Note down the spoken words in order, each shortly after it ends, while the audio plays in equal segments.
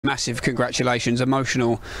Massive congratulations,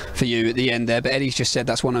 emotional for you at the end there, but Eddie's just said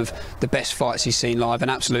that's one of the best fights he's seen live, an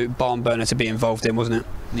absolute barn burner to be involved in, wasn't it?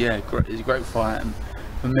 Yeah, it was a great fight, and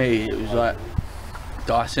for me it was like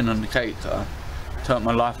the icing on the cake. I turned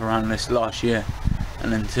my life around this last year,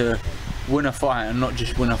 and then to win a fight, and not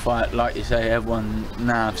just win a fight, like you say, everyone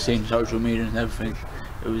now I've seen social media and everything,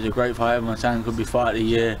 it was a great fight. Everyone's saying it could be fight of the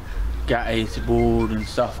year, Gatty board and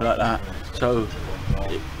stuff like that, so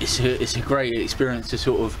it's a great experience to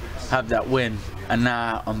sort of have that win, and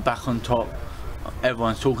now I'm back on top.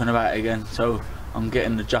 Everyone's talking about it again, so I'm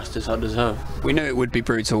getting the justice I deserve. We knew it would be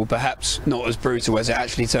brutal, perhaps not as brutal as it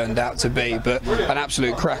actually turned out to be, but an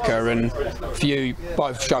absolute cracker, and for you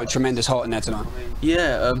both showed tremendous heart in there tonight.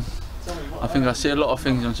 Yeah, I think I see a lot of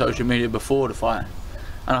things on social media before the fight,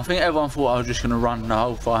 and I think everyone thought I was just going to run the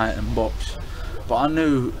whole fight and box, but I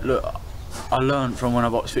knew, look, I learned from when I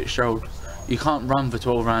boxed Fitzgerald, you can't run for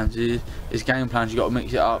 12 rounds. It's game plans, you got to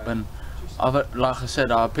mix it up, and like I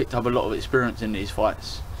said, I picked up a lot of experience in these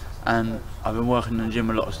fights, and I've been working in the gym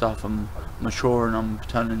a lot of stuff. I'm maturing, I'm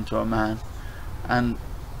turning into a man, and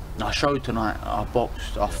I showed tonight. I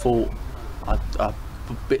boxed, I fought, I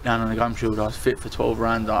bit down on the gum shield, I was fit for 12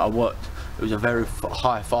 rounds, I worked. It was a very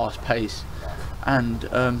high, fast pace, and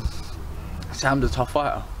Sam's a tough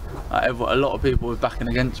fighter. A lot of people were backing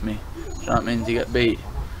against me, you know what I mean, to get beat.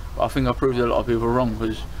 But I think I proved a lot of people wrong,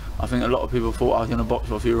 because I think a lot of people thought I was going to box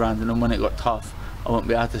for a few rounds, and then when it got tough, I wouldn't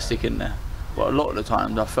be able to stick in there. But a lot of the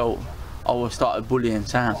times I felt I was started bullying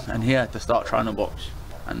Sam, and he had to start trying to box.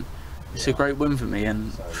 And it's a great win for me,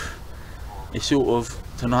 and it's sort of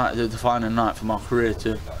tonight the defining night for my career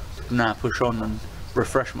to now push on and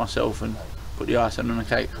refresh myself and put the icing on the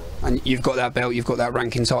cake. And you've got that belt, you've got that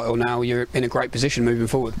ranking title now, you're in a great position moving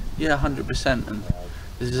forward. Yeah, 100%, and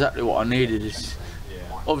this is exactly what I needed.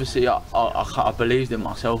 Obviously I believed in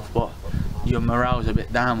myself, but your morale's a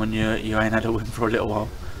bit down when you ain't had a win for a little while.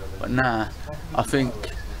 But now I think,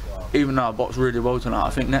 even though I boxed really well tonight,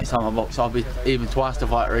 I think next time I box I'll be even twice the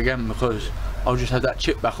fighter again, because I'll just have that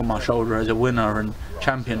chip back on my shoulder as a winner and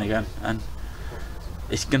champion again, and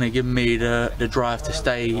it's going to give me the drive to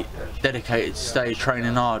stay dedicated, to stay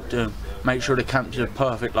training hard, to make sure the camps are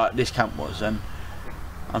perfect like this camp was, and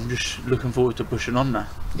I'm just looking forward to pushing on now.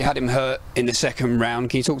 You had him hurt in the second round.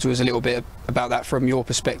 Can you talk to us a little bit about that from your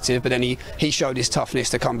perspective? But then he showed his toughness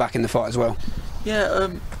to come back in the fight as well. Yeah,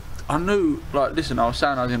 I knew, like, listen, I was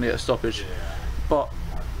saying I was going to get a stoppage, but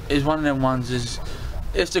it's one of them ones, is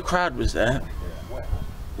if the crowd was there,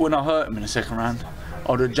 when I hurt him in the second round,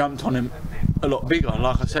 I would have jumped on him a lot bigger.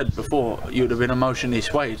 Like I said before, you would have been emotionally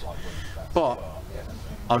swayed. But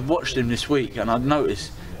I'd watched him this week, and I'd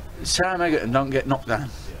noticed Sam Eggington don't get knocked down.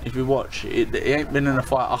 If you watch, he ain't been in a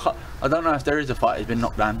fight. I don't know if there is a fight he's been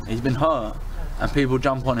knocked down. He's been hurt, and people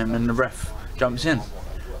jump on him, and the ref jumps in.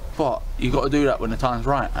 But you got to do that when the time's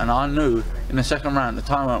right. And I knew in the second round the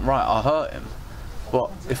time went right. I hurt him, but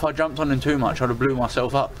if I jumped on him too much, I'd have blew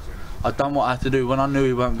myself up. I'd done what I had to do when I knew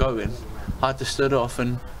he weren't going. I had to stood off,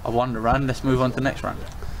 and I won the round. Let's move on to the next round.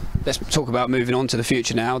 Let's talk about moving on to the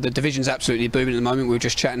future now. The division's absolutely booming at the moment. We were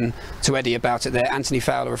just chatting to Eddie about it there. Anthony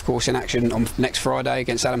Fowler, of course, in action on next Friday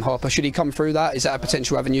against Adam Harper. Should he come through that? Is that a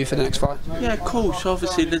potential avenue for the next fight? Yeah, cool. So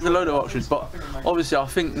obviously there's a load of options, but obviously I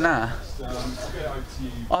think now,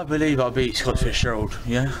 I believe I beat Scott Fitzgerald.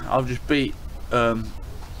 Yeah, I've just beat Sam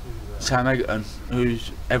Eggington,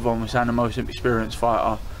 who's everyone was saying the most experienced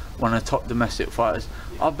fighter, one of the top domestic fighters.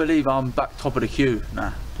 I believe I'm back top of the queue now.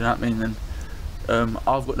 Do you know what I mean? And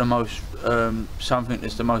I've got the most, something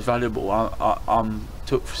that's the most valuable. I'm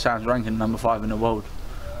took for Sam's ranking number 5 in the world.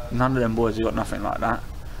 None of them boys have got nothing like that.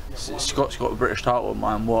 Scott's got a British title of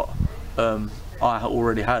mine, what I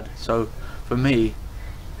already had. So for me,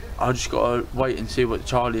 I just got to wait and see what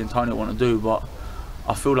Charlie and Tony want to do, but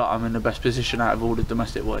I feel like I'm in the best position out of all the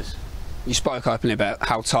domestic boys. You spoke openly about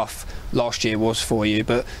how tough last year was for you,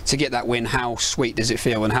 but to get that win, how sweet does it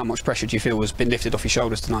feel, and how much pressure do you feel has been lifted off your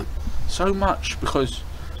shoulders tonight? So much, because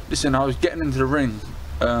listen, I was getting into the ring,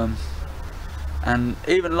 and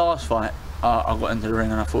even last fight I got into the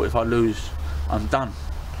ring and I thought if I lose I'm done,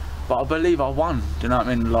 but I believe I won. Do you know what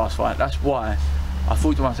I mean? The last fight, that's why I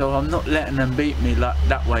thought to myself, I'm not letting them beat me like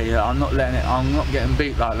that way. I'm not getting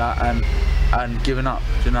beat like that and giving up.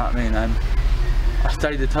 Do you know what I mean? And I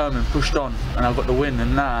stayed determined, pushed on, and I got the win.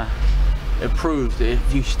 And now it proved that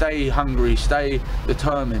if you stay hungry, stay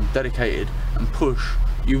determined, dedicated, and push,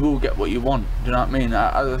 you will get what you want. Do you know what I mean?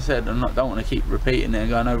 As I said, don't want to keep repeating it and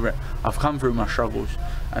going over it. I've come through my struggles,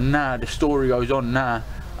 and now the story goes on. Now,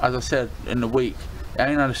 as I said in the week, it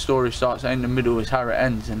ain't how the story starts, it ain't the middle, it's how it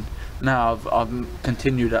ends. And now I've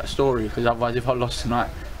continued that story, because otherwise if I lost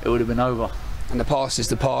tonight, it would have been over. And the past is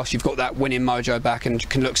the past. You've got that winning mojo back and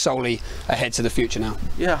can look solely ahead to the future now.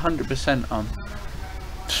 Yeah, 100%.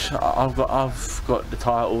 I've got the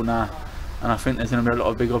title now, and I think there's going to be a lot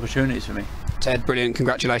of big opportunities for me. Ted, brilliant.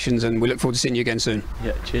 Congratulations, and we look forward to seeing you again soon.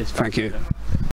 Yeah, cheers. Thank you.